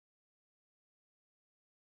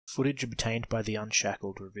Footage obtained by the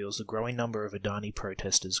Unshackled reveals a growing number of Adani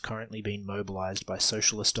protesters currently being mobilized by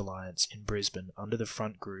Socialist Alliance in Brisbane under the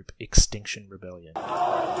front group Extinction Rebellion.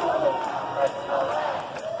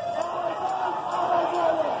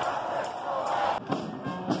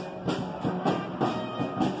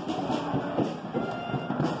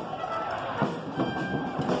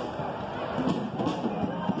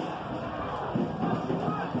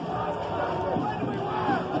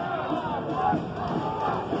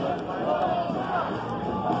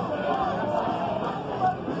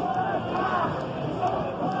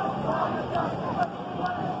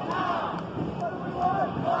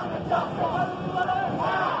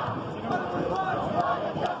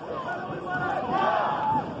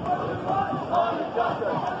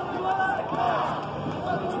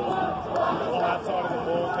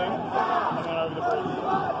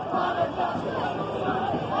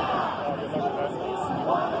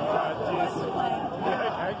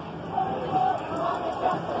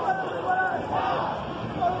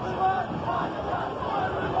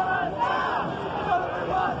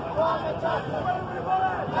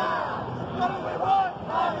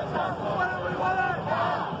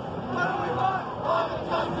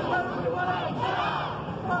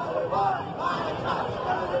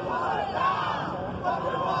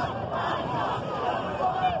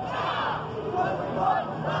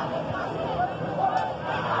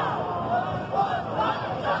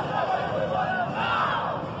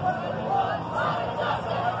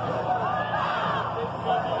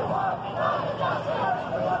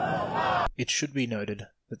 It should be noted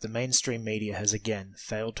that the mainstream media has again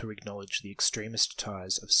failed to acknowledge the extremist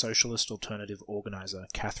ties of Socialist Alternative organiser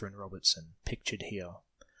Catherine Robertson, pictured here,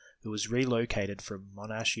 who was relocated from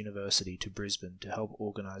Monash University to Brisbane to help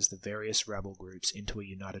organise the various rabble groups into a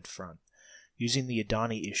united front, using the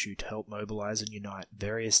Adani issue to help mobilise and unite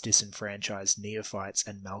various disenfranchised neophytes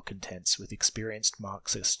and malcontents with experienced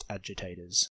Marxist agitators.